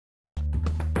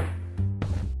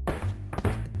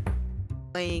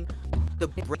playing the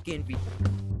break-in video.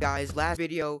 Guys, last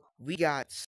video, we got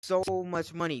so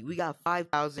much money. We got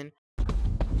 5,000,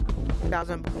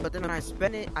 but then when I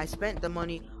spent the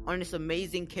money on this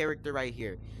amazing character right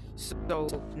here. So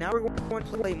now we're going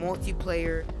to play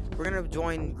multiplayer. We're gonna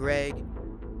join Greg.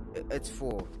 It's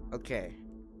full. Okay.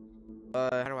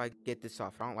 How do I get this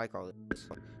off? I don't like all this.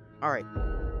 Alright.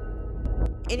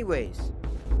 Anyways,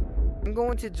 I'm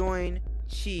going to join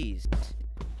Cheese.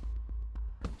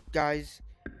 Guys.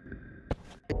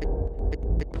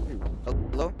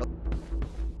 Hello?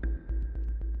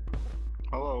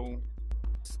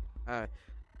 Hello.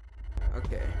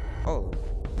 Okay. Oh.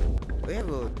 We have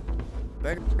a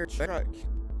better truck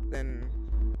than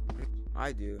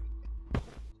I do.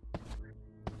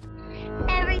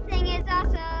 Everything is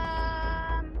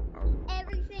awesome.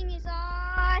 Everything is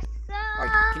awesome.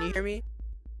 Alright, can you hear me?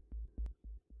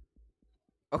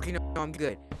 Okay, no, I'm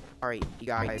good. Alright, you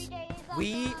guys.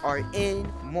 We are in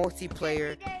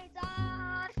multiplayer.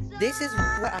 Awesome. This is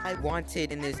what I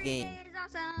wanted in this game.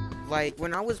 Awesome. Like,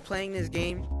 when I was playing this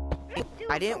game,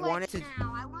 I didn't want it to...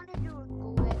 I want to do a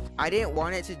glitch. I didn't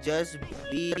want it to just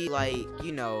be, like,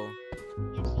 you know...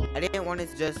 I didn't want it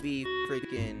to just be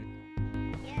freaking...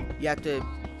 You have to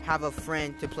have a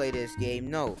friend to play this game.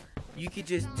 No, you could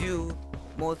just do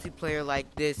multiplayer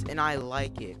like this, and I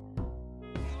like it.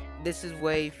 This is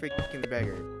way freaking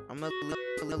better. I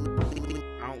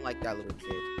don't like that little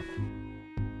kid.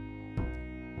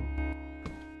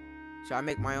 Should I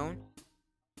make my own?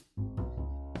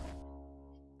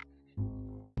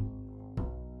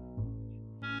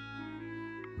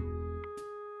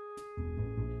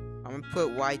 I'm gonna put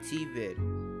YT vid.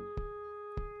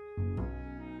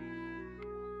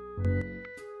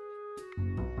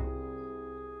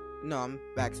 No, I'm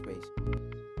backspace.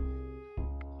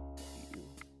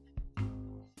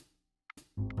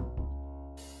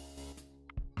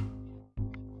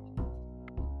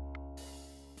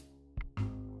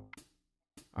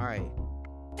 Alright.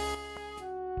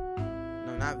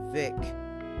 No, not Vic.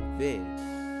 Vid.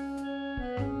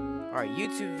 Alright,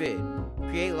 YouTube vid.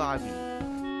 Create lobby.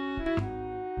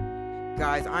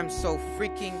 Guys, I'm so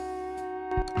freaking...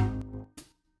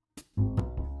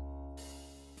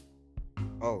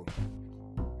 Oh.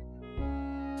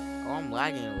 Oh, I'm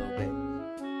lagging a little bit.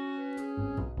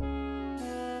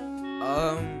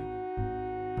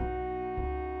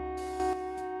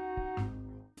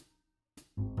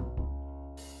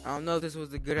 I don't know if this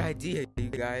was a good idea, you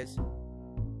guys.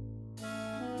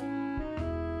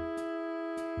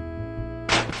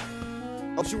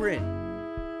 Oh, she were in.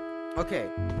 Okay,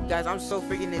 guys, I'm so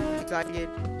freaking excited.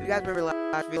 You guys remember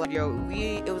last video?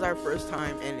 It was our first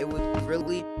time, and it was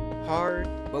really hard,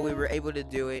 but we were able to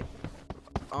do it.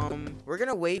 We're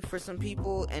gonna wait for some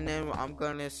people, and then I'm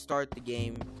gonna start the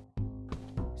game.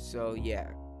 So yeah.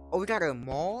 Oh, we got a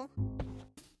mall?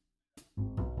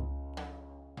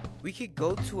 We could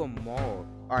go to a mall.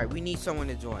 Alright, we need someone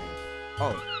to join.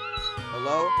 Oh.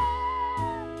 Hello?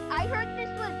 I heard this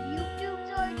was YouTube,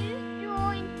 so I just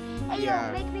joined. Hey, Yeah.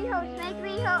 yo, make me host, make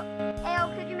me host. Hey,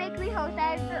 yo, could you make me host?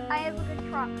 I have a good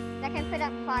truck that can fit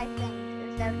up 5 things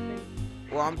instead of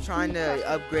 3. Well, I'm trying to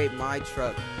upgrade my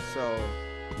truck, so...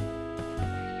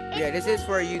 Yeah, this is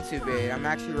for a YouTube vid. I'm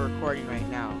actually recording right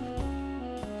now.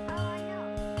 Oh, I know.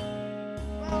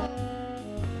 Well,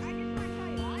 I just want to tell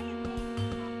you, I am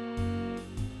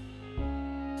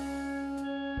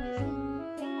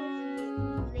this thing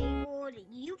was labeled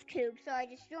YouTube, so I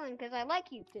just joined because I like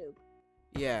YouTube.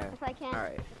 Yeah. If I can.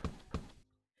 Alright.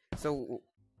 So,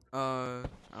 I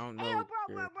don't know. Hey, yo,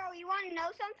 bro, you want to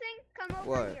know something? Come over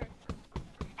What? here.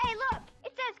 Hey, look,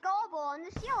 it says gullible on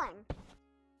the ceiling.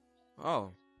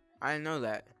 Oh, I didn't know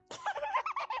that.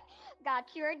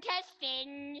 Got your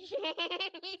intestines.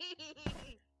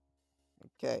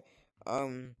 Okay.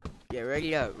 Yeah,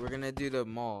 ready up. We're gonna do the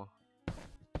mall.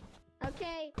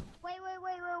 Okay.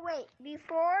 Wait.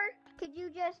 Before, could you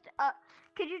just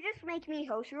make me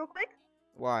host real quick?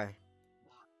 Why?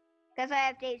 Because I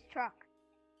have Dave's truck.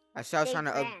 I said I was trying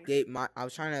to Dave Brand.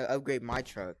 upgrade my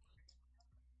truck.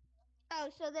 Oh,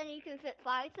 so then you can fit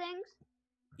 5 things?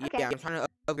 Yeah, Okay. I'm trying to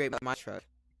upgrade my truck.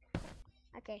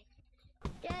 Okay.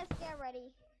 Just get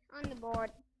ready on the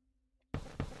board.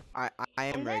 I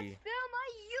am And ready. let's film my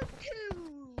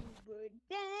YouTube.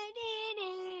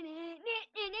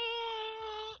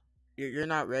 You're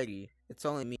not ready. It's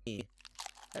only me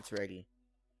that's ready.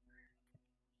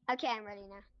 Okay, I'm ready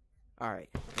now. Alright.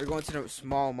 We're going to the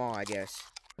small mall, I guess.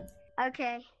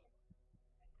 Okay.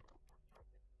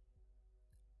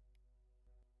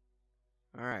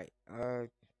 Alright.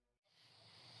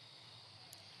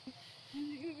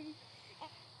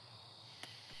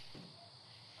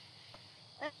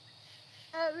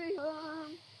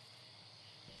 everyone.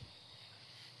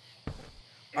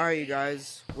 Alright, you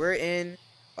guys, we're in,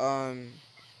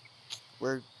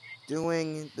 we're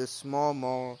doing the small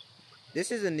mall.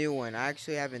 This is a new one. I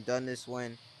actually haven't done this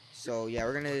one. So, yeah,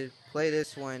 we're gonna play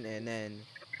this one and then,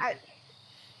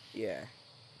 yeah.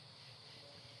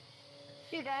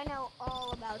 Dude, I know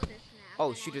all about this map.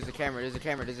 Oh, shoot, there's a camera, there's a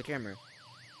camera, there's a camera.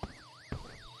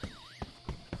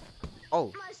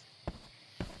 Oh,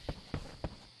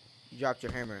 you dropped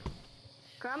your hammer.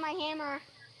 Grab my hammer.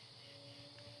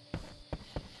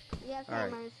 Yes, All right.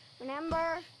 hammers.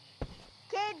 Remember,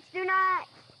 kids, do not.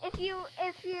 If you're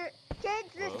kids,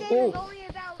 this game Oh. is only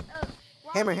about.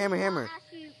 Hammer, hammer, hammer.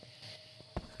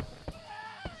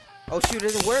 Oh, shoot,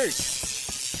 it doesn't work.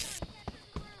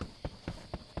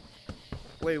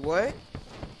 Wait, what?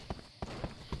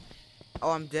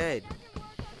 Oh, I'm dead.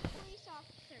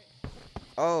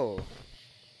 Oh.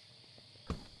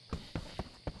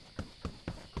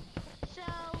 So.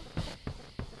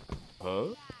 Huh?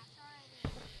 Yeah,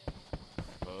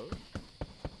 sorry.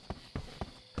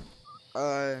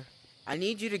 Huh? I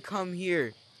need you to come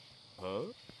here. Huh?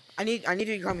 I need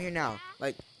you to come here now.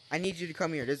 Like, I need you to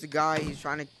come here. There's a guy. He's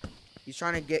trying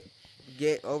to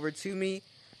get over to me,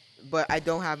 but I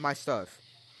don't have my stuff.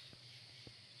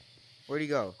 Where'd he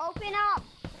go? Open up.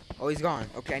 Oh, he's gone.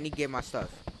 Okay, I need to get my stuff.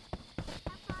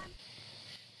 Have fun.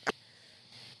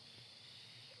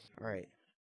 All right.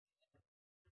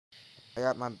 I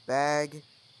got my bag.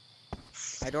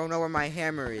 I don't know where my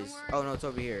hammer is. Oh no, it's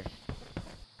over here.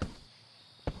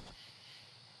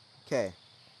 Okay.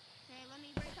 Okay, let me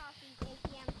break off these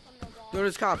ATMs from the wall. No,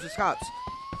 there's cops. There's cops.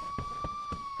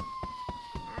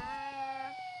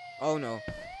 Oh no.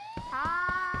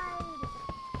 Hide.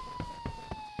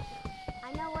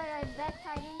 I know where our best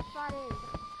hiding spot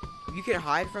is. You can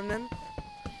hide from them?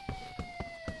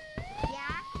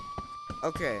 Yeah.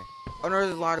 Okay. Oh no,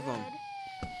 there's a lot of them.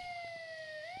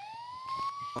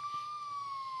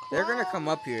 Good. They're gonna come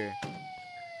up here.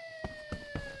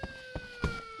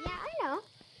 Yeah,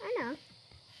 I know.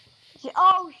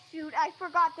 Oh shoot! I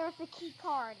forgot there's a key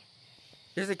card.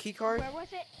 There's a key card? Where was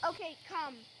it? Okay,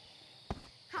 come.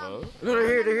 Huh? No, they're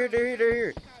here. They're here. They're here. They're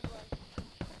here.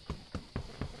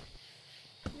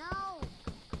 No.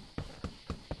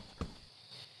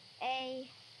 A.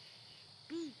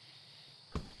 B.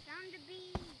 Found a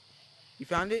B. You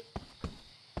found it?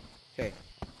 Okay.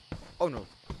 Oh no.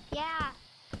 Yeah.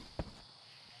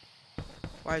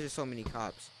 Why is there so many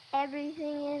cops?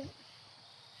 Everything is.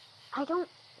 I don't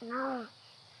know.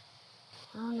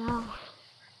 Oh no.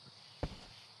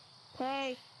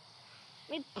 Okay.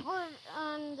 We put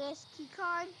on this key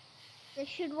card. They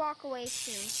should walk away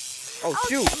soon. Oh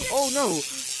shoot! Oh no!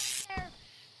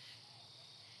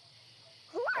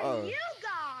 Who are Oh. you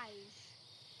guys?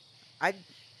 I.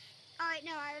 Alright,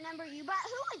 no, I remember you, but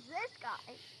who is this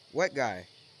guy? What guy?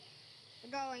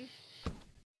 We're going.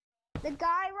 The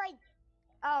guy right.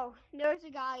 Oh, there's a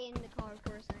guy in the car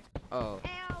for a second. Oh.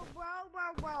 Ew,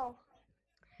 bro.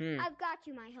 Hmm. I've got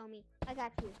you, my homie. I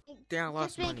got you. Damn, I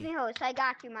lost Just make money. me host. I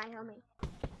got you, my homie.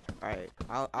 All right.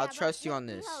 I'll Yeah, but trust you make on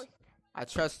me this. host. I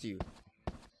trust you.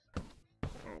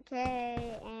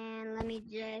 Okay, and let me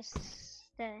just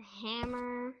the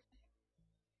hammer,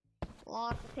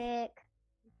 lockpick.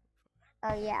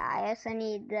 Oh yeah, I also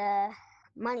need the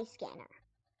money scanner.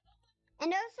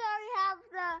 And also I have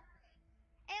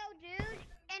the dude.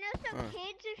 And also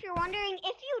kids, if you're wondering,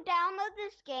 if you download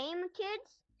this game, kids,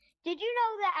 did you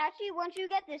know that actually once you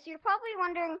get this, you're probably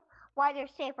wondering why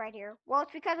there's tape right here. Well,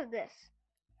 it's because of this.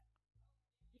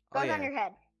 Oh Goes on yeah. your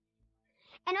head.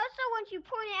 And also once you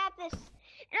point it at this,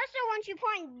 and also once you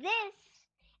point this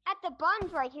at the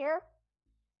buns right here,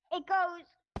 it goes,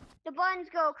 the buns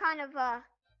go kind of,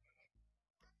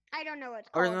 I don't know what it's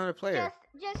Or called. another player.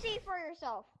 Just see for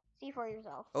yourself. See for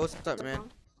yourself. Oh, what's up, man?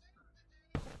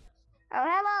 Oh,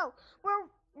 hello.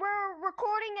 We're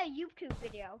recording a YouTube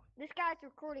video. This guy's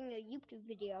recording a YouTube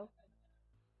video.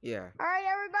 Yeah. All right,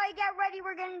 everybody, get ready.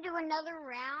 We're gonna do another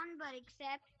round, but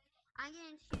except I'm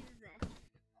gonna choose this.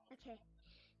 Okay.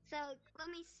 So let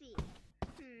me see.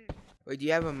 Wait, do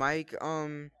you have a mic?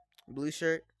 Blue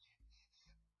shirt.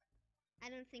 I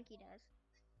don't think he does.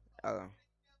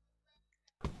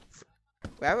 Oh.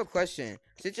 Wait, I have a question.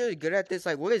 Since you're good at this,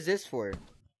 like, what is this for?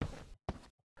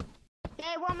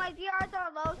 Okay, well, my VRs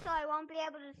are low, so I won't be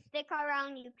able to stick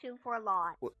around YouTube for a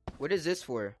lot. What is this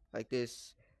for? Like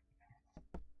this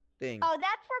thing Oh,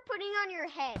 that's for putting on your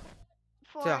head.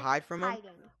 For to hide from them?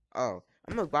 hiding. Oh,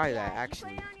 I'm gonna buy that Yeah,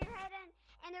 actually. You put it on your head,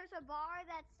 and there's a bar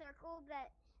that's circled that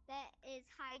is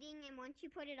hiding, and once you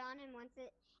put it on, and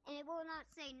it will not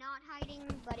say not hiding,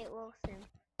 but it will soon.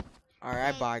 All right, I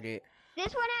Okay. bought it.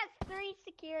 This one has 3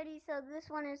 security, so this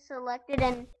one is selected,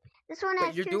 and this one Wait,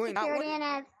 has you're 2 doing that security one? and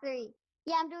has 3.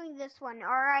 Yeah, I'm doing this one.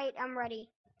 Alright, I'm ready.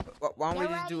 Why don't we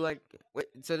You're just do ready? like? Wait,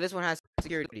 so this one has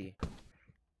security.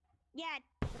 Yeah,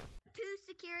 2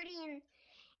 security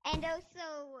and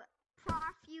also Prof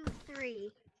U 3.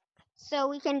 So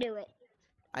we can do it.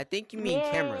 I think you mean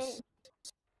Yay. cameras.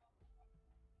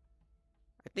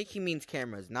 I think he means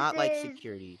cameras, not like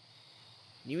security.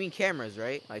 You mean cameras,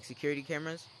 right? Like security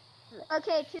cameras?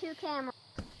 Okay, 2 cameras.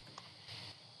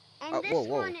 And this Whoa.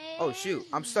 one is Oh shoot!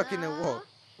 I'm stuck in the wall.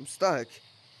 I'm stuck.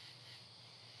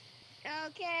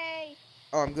 Okay.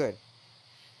 Oh, I'm good.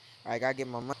 I gotta get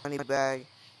my money back.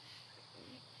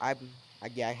 I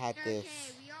had this. Okay,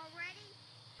 we all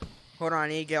ready? Hold on, I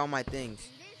need to get all my things.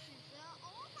 And this is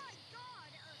oh my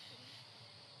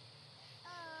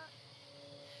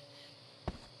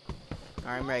god.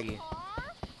 Alright, I'm ready.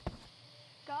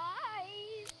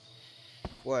 Guys,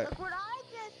 What? look what I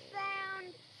just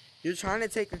found. You're trying to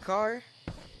take a car?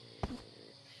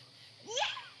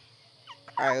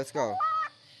 Yeah. Alright, let's go.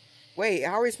 Wait,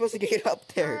 how are we supposed to get up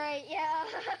there? Alright, yeah. I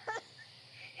don't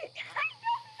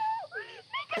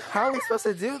know. How are we supposed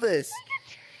to do this?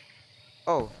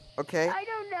 Oh, okay. I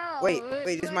don't know. Wait,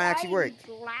 this but might actually I'm work.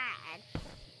 Glad.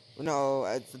 No,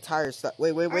 it's the tire stuff.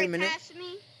 Wait a Alright, minute. pass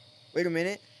me. Wait a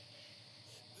minute.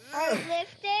 Alright,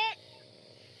 lift it.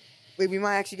 Wait, we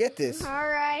might actually get this.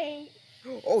 Alright.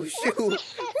 Oh shoot!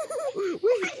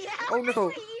 Wait. Oh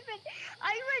no.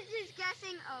 I was just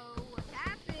guessing, oh, what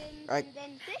happened? Alright. And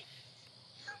then this.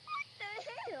 What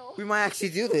the hell? We might actually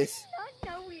do this.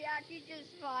 No, we actually just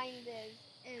find this.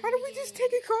 How do we just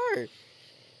take a car?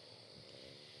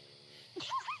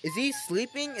 Is he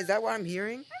sleeping? Is that what I'm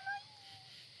hearing?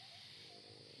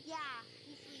 Yeah,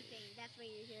 he's sleeping. That's what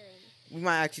you're hearing. We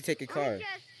might actually take a car.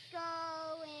 Just go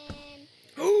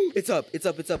in. It's up.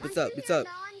 Non-storing.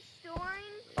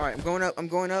 Alright, I'm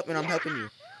going up and I'm helping you.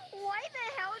 Why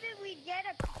the hell did we get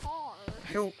a car?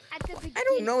 At the beginning? I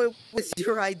don't know, it was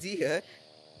your idea.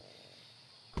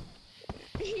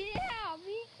 Yeah,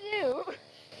 me too.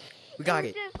 We got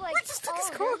it. Just like, We just took his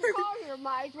there's car. a car here,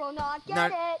 might as well not get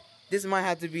Not- it. This might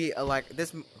have to be a like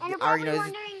this. And you're I already probably know this.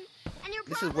 wondering,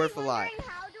 this is worth a lot.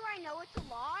 How do I know it's a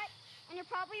lot? And you're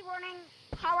probably wondering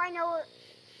how I know it.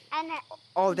 And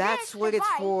Oh, that's this what it's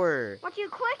device, for. once you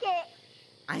click it,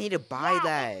 I need to buy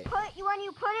that. when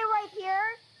you put it right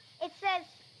here, it says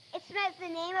the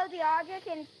name of the object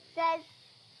and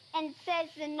says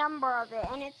the number of it,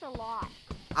 and it's a lot.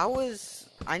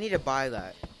 I need to buy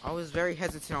that. I was very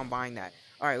hesitant on buying that.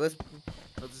 All right, let's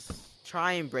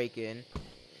try and break in.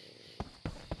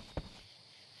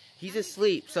 He's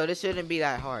asleep, so this shouldn't be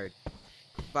that hard.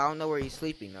 But I don't know where he's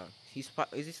sleeping though.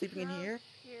 Is he sleeping in here?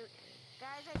 Shoot.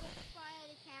 Guys, I just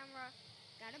spotted a camera.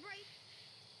 Gotta break.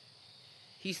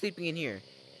 He's sleeping in here.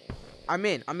 I'm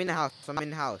in the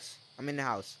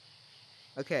house.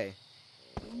 Okay.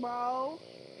 Bro.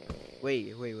 Wait.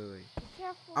 Be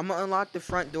careful. I'm gonna unlock the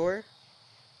front door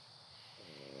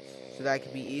so that it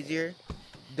can be easier.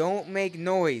 Don't make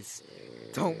noise.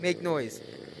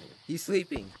 He's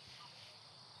sleeping.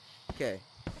 Okay.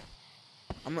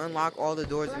 I'm gonna unlock all the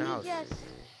doors in the house.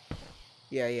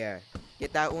 Yeah.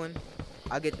 Get that one.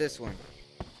 I'll get this one.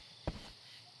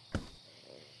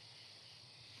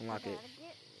 Unlock it.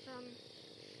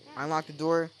 I unlock the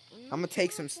door. I'm gonna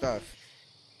take some stuff.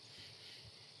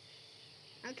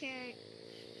 Okay.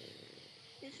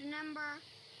 Just remember.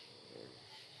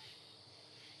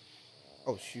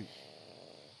 Oh shoot.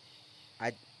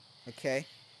 Okay.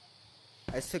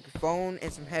 I just took a phone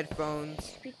and some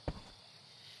headphones.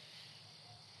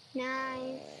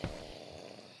 Nice.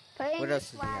 Put it in What your else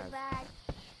does he swag have? bag.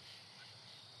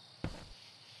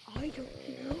 I don't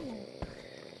know.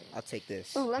 I'll take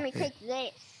this. Oh, let me take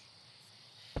this.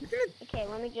 You're gonna... Okay,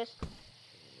 let me just.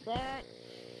 That.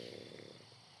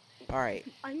 Alright.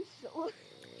 I'm so.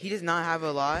 He does not have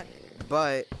a lot,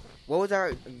 but what was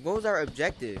our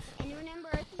objective? And remember,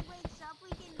 if he wakes up, we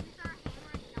can use our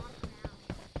hammer and knock him out.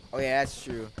 Oh yeah, that's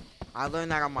true. I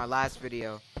learned that on my last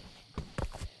video.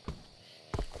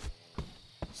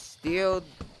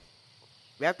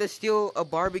 We have to steal a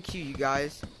barbecue, you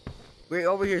guys. We're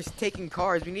over here taking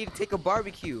cars. We need to take a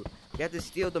barbecue. We have to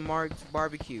steal the marked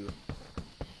barbecue.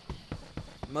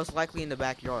 Most likely in the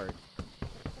backyard.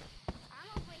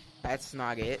 That's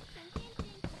not it.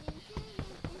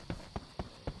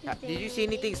 Did you see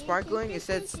anything sparkling? It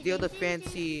said steal the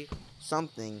fancy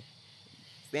something.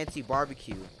 Fancy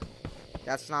barbecue.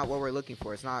 That's not what we're looking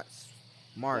for. It's not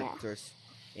marked or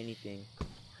anything.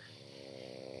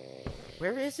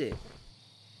 Where is it?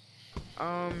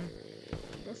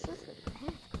 This is the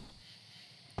pen.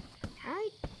 I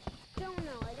don't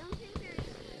know. I don't think there's.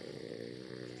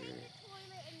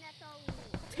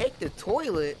 the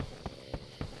toilet?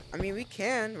 I mean, we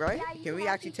can, right? Yeah, you can we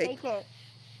actually take? it.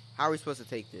 How are we supposed to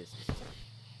take this?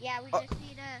 Yeah, we Oh. just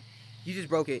need a. You just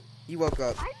broke it. You woke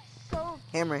up. I'm so.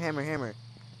 Hammer, hammer, hammer.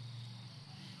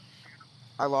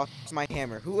 I lost my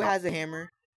hammer. Who has a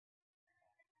hammer?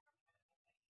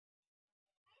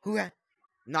 Who ha-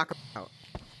 Knock him out.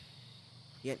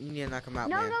 Yeah, you need to knock him out,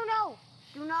 No, man. no.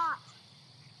 Do not.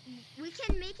 We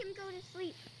can make him go to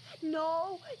sleep.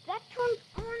 No, that turns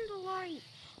on the light.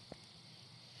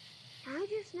 I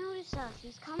just noticed us.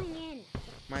 He's coming in.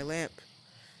 My lamp.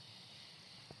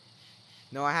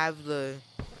 No, I have the.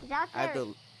 He's out I there. have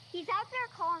the. He's out there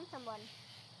calling someone.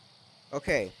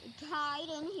 Okay. Hide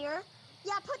in here.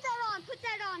 Yeah, put that on. Put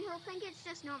that on. He'll think it's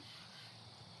just normal.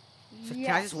 So can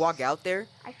I just walk out there?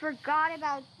 I forgot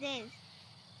about this.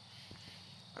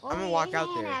 I'm gonna walk out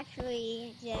can there.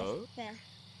 Actually, just. Huh?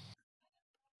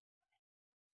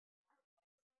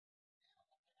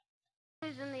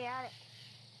 Who's in the attic?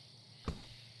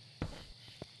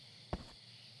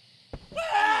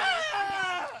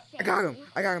 I got him.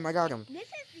 I got him. I got him. This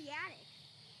is the attic.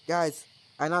 Guys,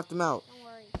 I knocked him out. Don't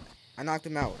worry. I knocked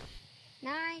him out.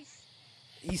 Nice.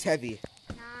 He's heavy.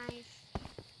 Nice.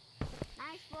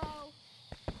 Nice, bro.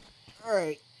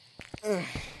 Alright.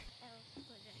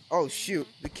 Oh, shoot.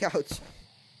 The couch.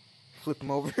 Flip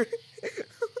him over.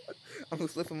 I'm gonna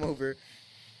flip him over.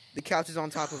 The couch is on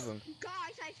top of him. Guys,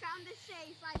 I found the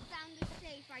safe. I found the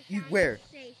safe. I You- found where?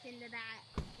 the safe in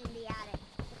the attic.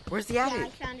 Where's the Yeah, attic? I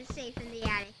found a safe in the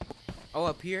attic. Oh,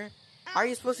 up here? How are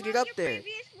you supposed to get up there? Your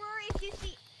previous were if you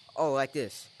see. Oh, like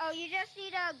this. Oh, you just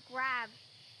need to grab.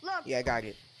 Look. Yeah, I got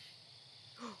it.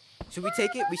 Should we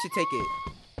take it? We should take it.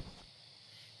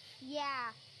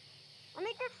 Yeah. Let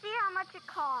me just see how much it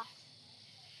costs.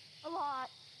 A lot.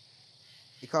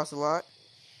 It costs a lot?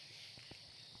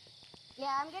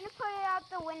 Yeah, I'm gonna put it out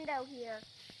the window here.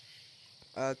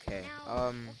 Okay. Now,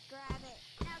 let's grab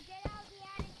it. Now get out the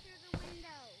attic through the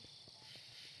window.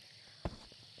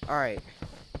 Alright.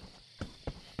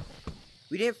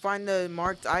 We didn't find the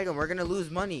marked item. We're gonna lose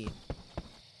money.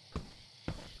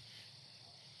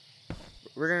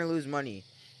 We're gonna lose money.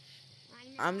 I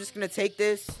know. I'm just gonna take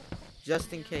this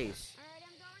just in case. Alright, I'm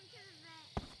going to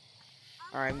the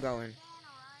van. Alright, I'm going. Van,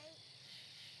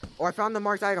 alright? Oh, I found the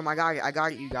marked item. I got it. I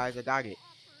got it, you guys. I got it.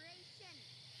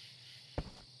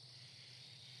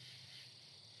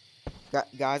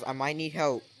 Guys, I might need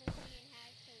help.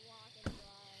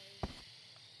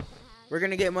 We're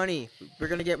gonna get money. We're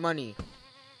gonna get money.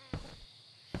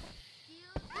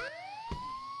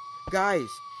 Guys.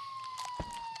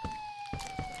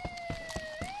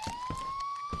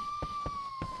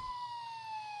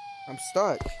 I'm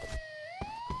stuck.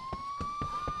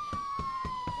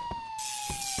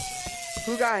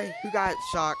 Who got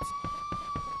shocked?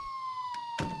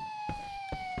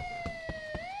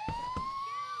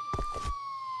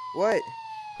 What?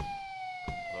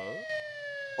 Huh?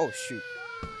 Oh shoot.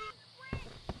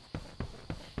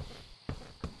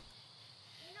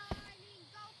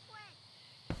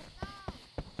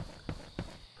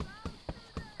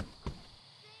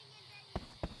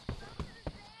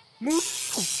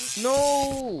 Move!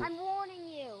 No! I'm warning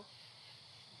you.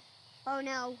 Oh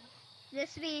no.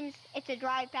 This means it's a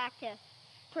drive back to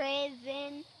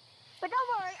prison. But don't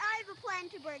worry, I have a plan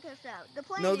to break us out. The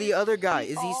plan No, is the other guy. we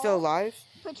Is he all still alive?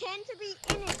 pretend to be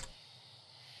in it.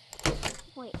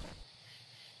 Wait.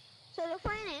 So the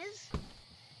plan is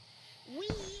we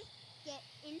get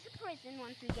into prison.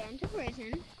 Once we get into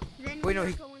prison, then Wait, no, we're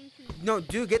he- going to No,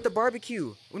 dude, get the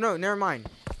barbecue. Oh, no, never mind.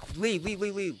 Leave.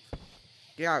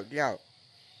 Get out. yeah, leave.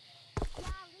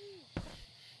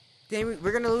 Damn,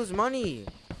 we're gonna lose money.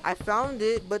 I found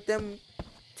it, but then,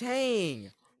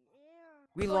 dang.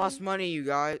 We lost money, you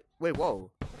guys. Wait, whoa.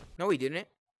 No, we didn't.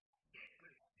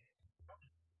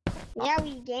 Yeah,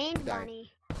 we gained Die.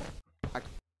 money.